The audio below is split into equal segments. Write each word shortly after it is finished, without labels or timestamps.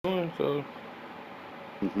so.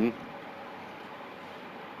 Mm-hmm.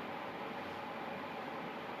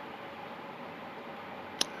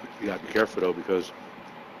 You gotta be careful though because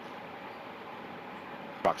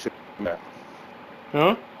proximity.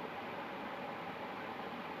 Huh?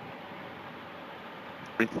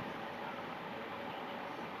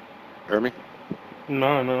 Hear me?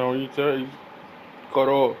 No. You said you cut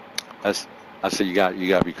off. That's, I said you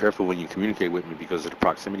gotta be careful when you communicate with me because of the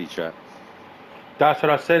proximity chat. That's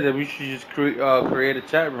what I said. That we should just create a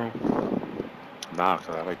chat room. Nah,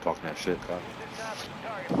 cause I like talking that shit, cuz. It's time for some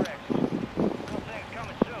target practice. Cool things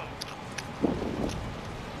coming soon.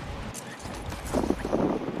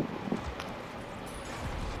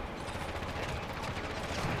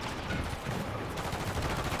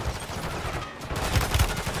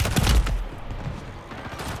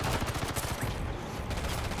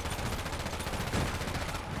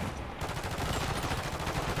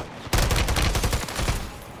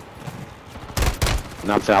 You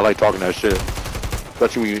know what I'm saying? I like talking that shit.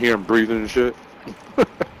 Especially when you hear him breathing and shit.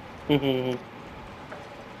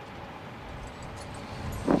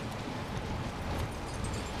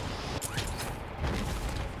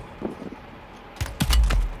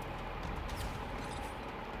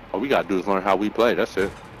 All we gotta do is learn how we play, that's it.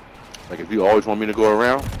 Like if you always want me to go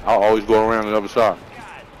around, I'll always go around the other side.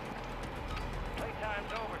 Guys,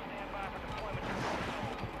 playtime's over. Stand by for deployment to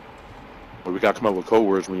Warzone. But we gotta come up with code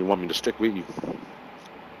words when you want me to stick with you.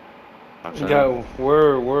 Yo,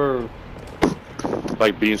 word.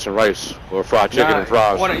 Like beans and rice or fried chicken and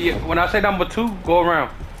fries. When I say number 2, go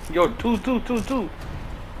around. Yo, two.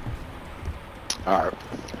 Alright.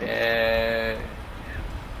 Yeah.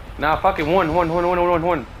 Nah, fuck it. One. One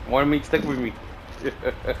of me stick with me.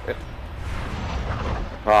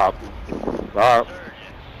 Alright. Surge. Survive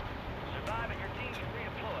and your team can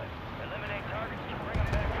redeploy. Eliminate targets to bring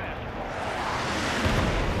them back faster.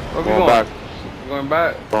 Where we Going going? back. Going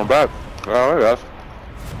back. Going back. Alright, yes.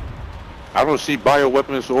 I don't see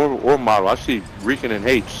bioweapons or model. I see Rican and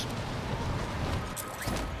hates.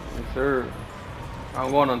 Yes, sir.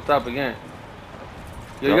 I'm going on top again.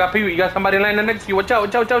 Yo, Yep. you got people. You got somebody landing next to you. Watch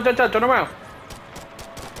out. Turn around.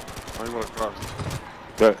 How you want to cross?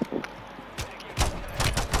 Good. It's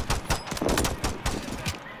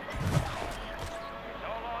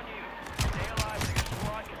all on you. Stay alive so your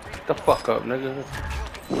squad can Get the fuck up, nigga.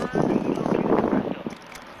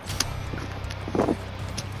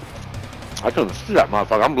 I couldn't see that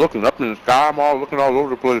motherfucker. I'm looking up in the sky. I'm all looking all over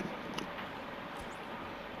the place.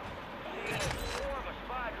 There's 4 of us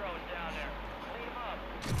spy drones down there. Clean them up.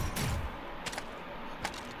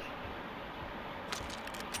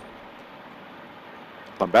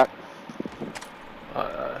 I'm back.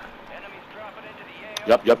 Enemies dropping into the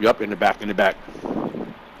AO. Yup. In the back.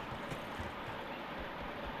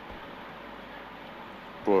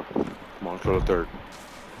 Four. Come on, kill the third.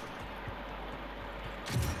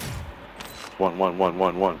 One.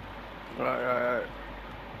 Alright.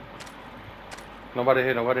 Nobody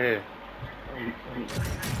here.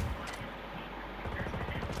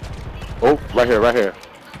 Oh, right here.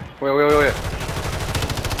 Wait.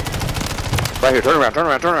 Right here. Turn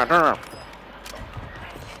around.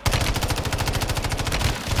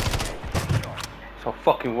 It's a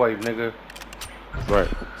fucking wave, nigga. Right.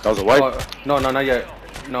 That was a wipe. No, not yet.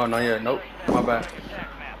 No, not yet. Nope. My bad. Attack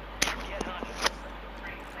map. Get hunting.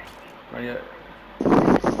 Not yet.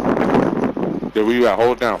 Yeah, where you at?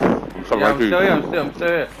 Hold it down. I'm coming right to you. I'm still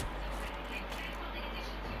here.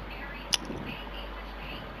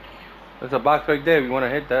 There's a box right there if you want to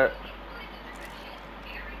hit that.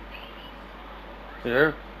 You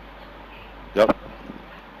hear? Yep.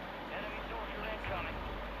 Enemy soldier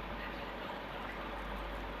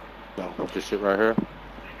incoming. No, this shit right here.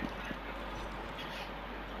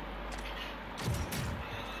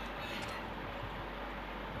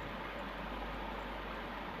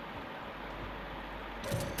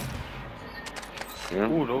 Yeah.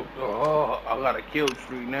 Ooh, oh, I got a kill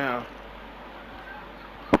streak now.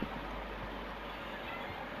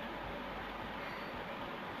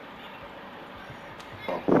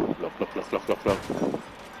 Oh, look.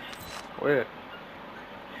 Where?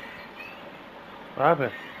 What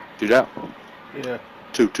happened? Do that. Yeah.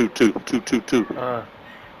 Two.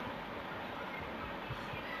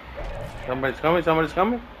 Somebody's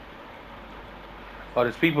coming? Oh,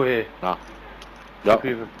 there's people here. Nah. Yup.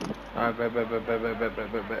 People. Alright,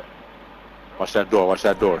 bet. Watch that door. Yeah.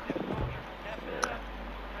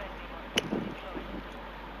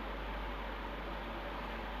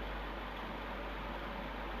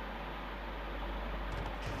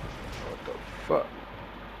 What the fuck?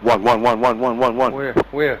 One.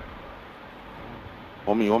 Where?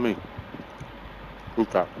 On me. Where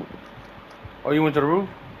Rooftop. Oh, you went to the roof?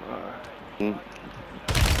 Hmm.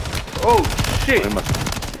 Oh, shit.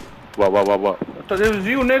 What? I thought it was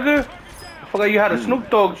you, nigga. I forgot you had a Snoop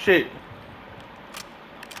Dogg shit.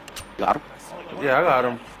 Got him. Yeah, I got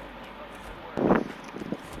him.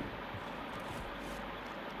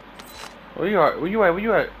 Where you at? Where you at? Where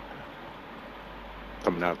you at?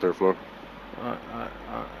 Coming down the 3rd floor.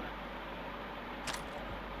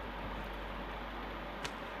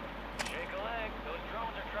 Shake a leg. Those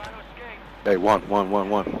drones are trying to escape. Hey, one.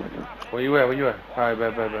 Where you at? Where you at? Alright,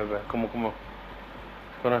 bet. Come on.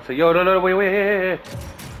 Hold on, say, yo, no, wait, hey.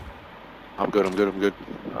 I'm good.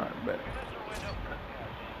 Alright, bet.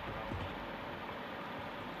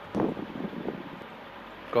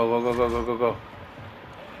 Go.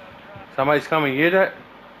 Somebody's coming, you hear that?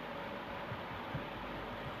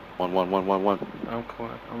 One. I'm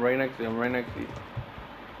coming. I'm right next to you.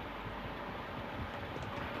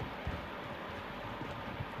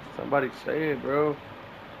 Somebody say it, bro.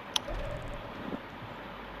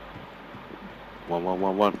 1. Alright,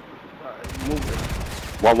 move it.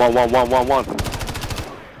 1.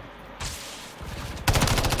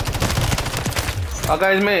 I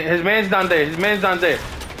got his man's down there.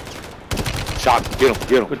 Shot. Get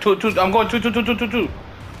him. With two. I'm going two.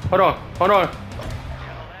 Hold on.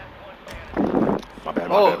 My bad.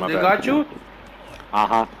 They got you?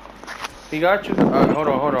 Uh-huh. He got you? Alright, hold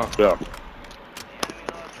on. Yeah. Enemies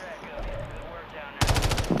on track. Good work down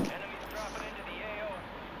there. Enemies dropping into the AO.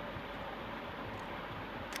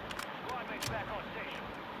 Squad mates back on station.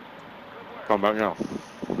 Good work. Come back now.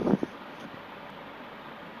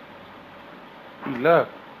 He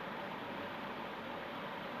left.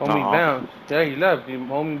 Homie Uh-huh. bounce. Yeah, he left.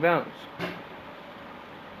 Homie bounce.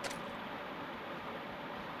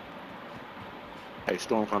 Hey,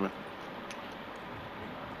 storm coming.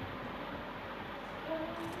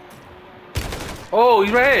 Oh,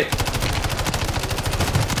 he's right here.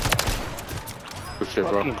 Good shit,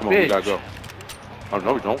 bro. Fucking Come on, we gotta bitch. go. Oh,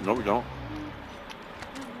 no, we don't.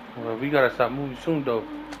 Well, we gotta stop moving soon, though.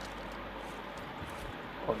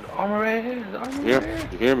 Oh, the armor right here.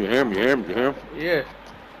 You hear me? Yeah.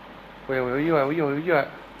 Wait, where you at?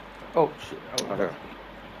 Oh, shit. Right there.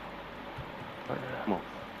 Come on.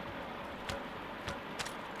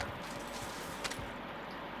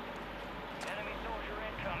 Enemy soldier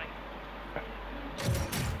incoming.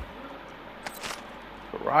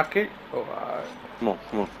 The rocket? Oh, alright. Come on.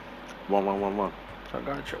 1. I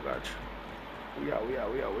got you. We out.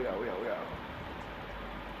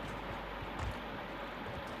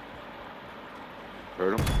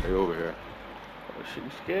 Heard him? They over here. Oh, shit,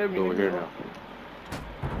 you scared me. Over nigga. here now.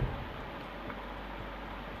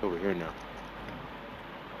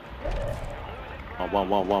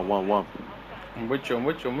 One. I'm with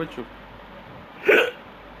you.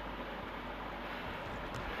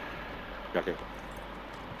 Okay.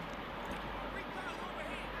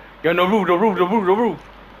 Yo, no roof.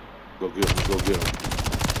 Go get him.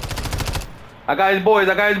 I got his boy.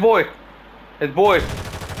 Got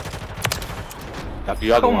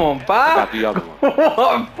the other Come one. on, Bob. I got the other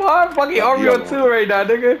one. Bob, fucking Got the RBO2 other one. right now,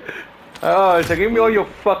 nigga. Oh, so give me all your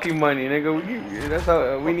fucking money, nigga. That's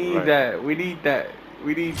how we need right. that. We need that.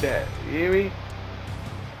 You hear me?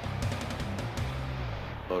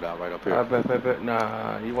 Loadout right up here. I bet.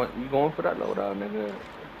 Nah, you going for that loadout, nigga?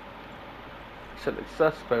 Shit, like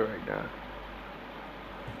suspect right now.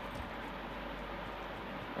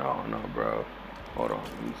 I don't know, bro. Hold on.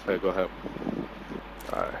 Let me see. Hey, go ahead.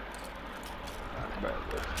 Alright.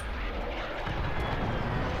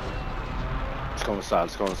 Let's go inside.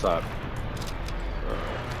 Squad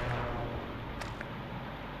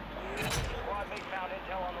mate found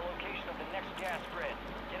intel on the location of the next gas spread.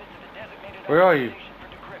 Get it to the designated Where are you? station for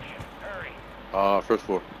decryption. Hurry. 1st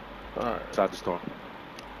floor. Alright. Inside the storm.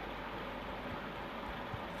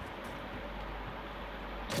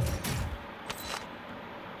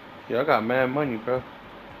 Yeah, I got mad money, bro.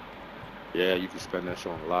 Yeah, you can spend that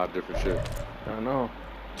shit on a lot of different shit. I know.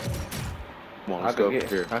 Come on, let's go I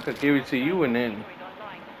here. could give it to you and then.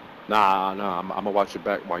 Nah, I'm gonna watch your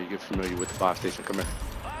back while you get familiar with the fire station. Come here.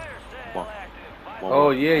 Fire Come sale on. active. Come on.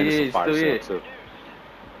 Oh, yeah, And there's some it's fire still sale, here. too.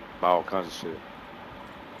 Buy all kinds of shit.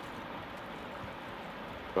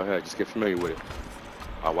 Go ahead, just get familiar with it.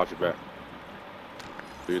 I'll watch your back.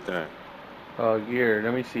 Do your thing. Gear.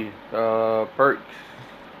 Let me see. Perks.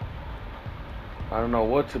 I don't know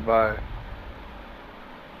what to buy.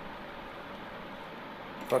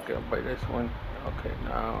 Fuck it, I'll buy this one. Okay,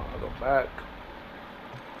 now I'll go back.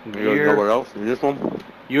 You go nowhere else? In this one?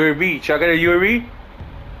 UAV. Should I get a UAV?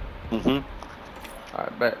 Mm-hmm. I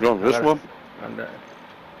bet. You want this one?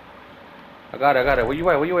 I got it. Where you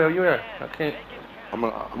at? I can't. I'm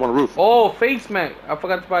on the roof. Oh, face mat. I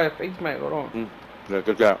forgot to buy a face mat. Hold on. Yeah,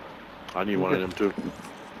 good job. I need one of them too.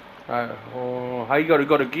 Alright. Oh, how you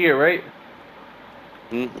go to gear, right?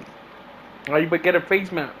 How you get a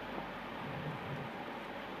face mat?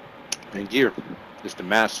 And gear. It's the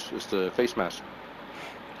mask. It's the face mask.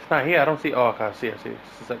 It's not here. I don't see. Oh, okay, I see it.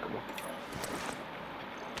 Just a second.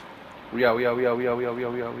 We out. Yo, hold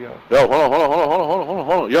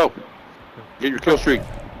on. Yo, get your kill streak.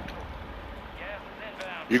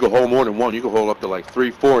 You can hold more than one. You can hold up to like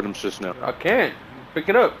 3, 4 of them shits now. I can't. Pick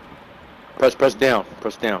it up. Press down.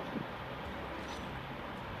 Press down.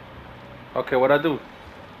 Okay, what I do?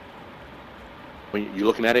 When you're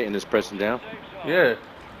looking at it and it's pressing down. Yeah.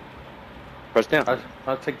 Press down.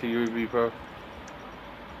 I'll take the UAV, bro.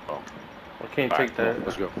 Oh. I can't take that.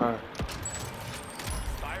 Let's go. All right.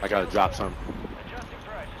 I gotta drop something.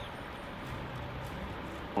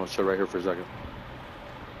 I'm gonna sit right here for a second.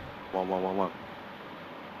 One.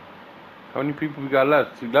 How many people we got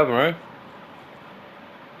left? 11, right?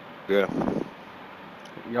 Yeah.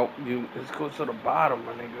 Yo, let's go to the bottom,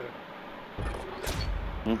 my nigga.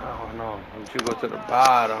 I don't know. We should go to the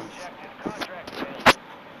bottom.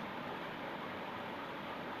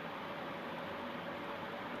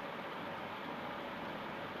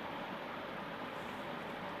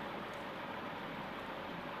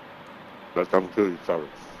 Let's come to you, sorry.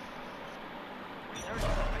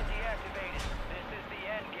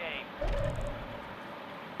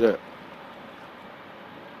 Yeah.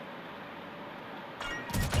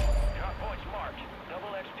 Drop points marked.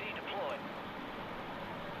 Double XP deployed.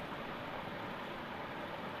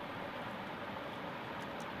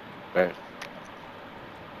 Man.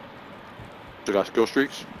 You got skill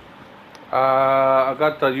streaks? I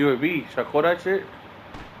got the UAV. Should I call that shit?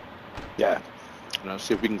 Yeah. Now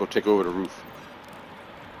see if we can go take over the roof.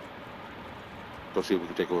 Go see if we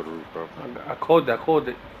can take over the roof, bro. I called it.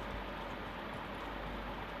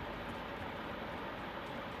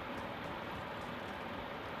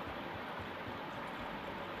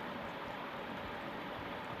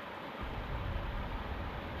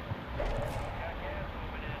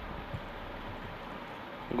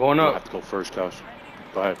 I'm going You up. have to go first, Josh.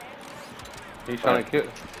 Go ahead. He's trying to kill.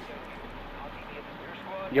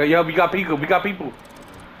 Yo, we got people. Come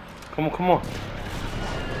on.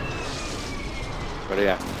 Where they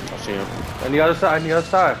at? I see him. On the other side.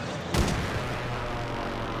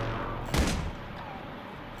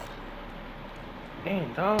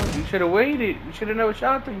 Damn, dog, you should have waited. You should have never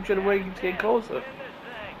shot them. You should have waited to get closer.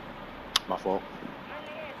 My fault.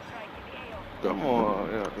 Go. Come on,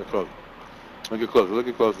 yeah. Get closer. Look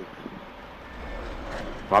at closer.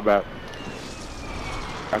 My bad.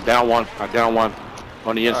 I down one.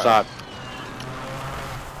 On the inside.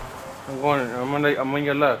 I'm on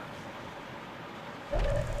your left.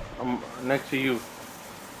 I'm next to you.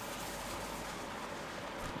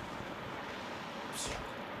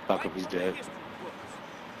 Fuck him, he's dead.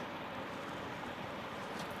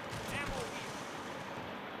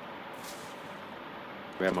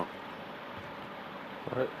 Ammo.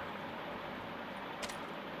 What?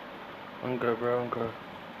 I'm good, bro. I'm good.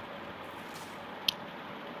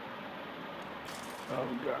 Oh,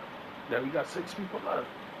 we got 6 people left.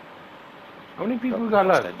 How many people we got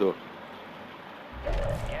left? That door. Gas is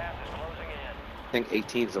closing in. I think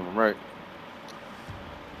 18 of them, right?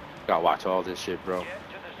 Gotta watch all this shit, bro. Get to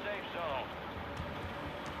the safe zone.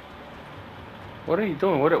 What are you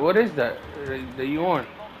doing? What is that? That you on?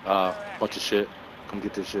 Bunch of shit. Come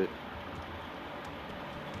get this shit.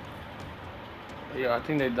 Yeah, I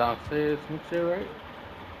think they downstairs and shit, right?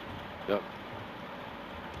 Yep.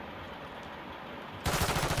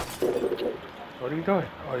 What are you doing?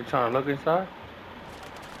 Are you trying to look inside?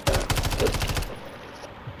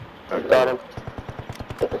 I got him.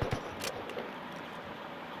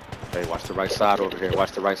 Hey, watch the right side over here.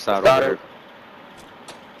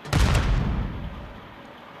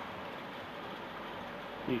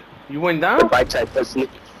 You went down? Bite size pussy.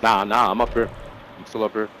 Nah, I'm up here. I'm still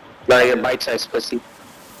up here. No, you're bite size pussy.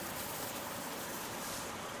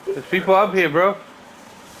 There's people up here, bro.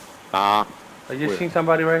 Nah. I just Where? seen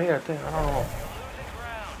somebody right here, I think. I don't know.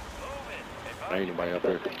 There ain't anybody up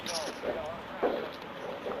here.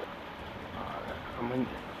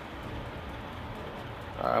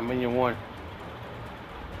 I'm in your one.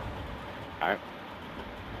 Alright.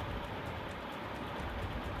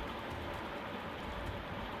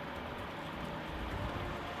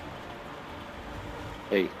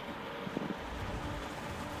 Hey.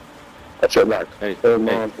 That's your mark. Hey. Come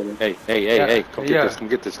get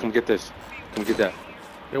this. Come get that.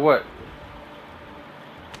 Yeah, what?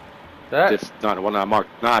 That? This, no, the one I marked.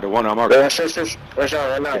 Nah, the one I marked. Yeah, sure. Where's y'all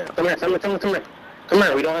right now? Yeah. Come here. Come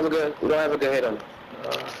here. We don't have a good hit on him.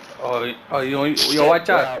 Yo, watch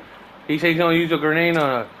out. He said he's gonna use a grenade on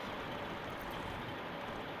us.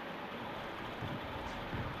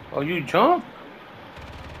 Oh, you jump?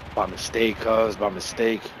 By mistake, cuz. By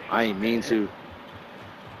mistake. I ain't mean to.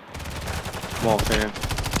 Come on, fam.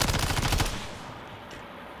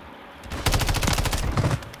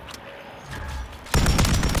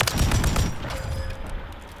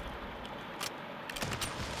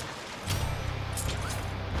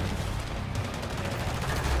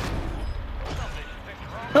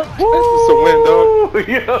 This is a win, dog.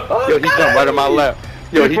 Yo, he jumped right on my lap.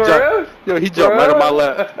 Yo, he jumped. Yo, he jumped right on my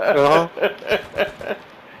lap.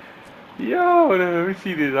 Yo, let me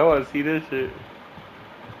see this. I want to see this shit.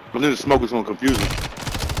 I knew the smoke was gonna confuse him.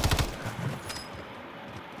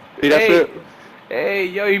 See that shit? Hey,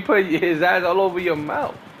 yo, he put his eyes all over your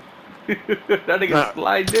mouth. That nigga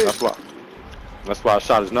slide this. That's why I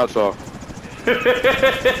shot his nuts off.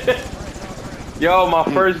 Yo, my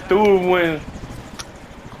first duel win.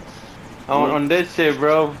 On this shit,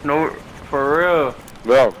 bro. No, for real.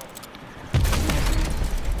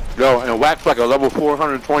 Yo, and Wax like a level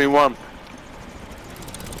 421.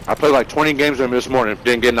 I played like 20 games with him this morning.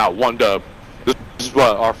 Didn't get out one dub. This is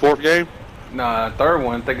what, our 4th game? Nah, 3rd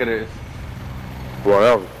one. Think of this.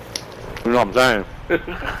 Whatever. You know what I'm saying?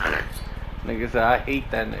 Nigga said, I hate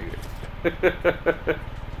that nigga.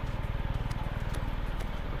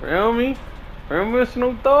 Feel me? Remember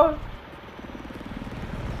Snoop Dogg?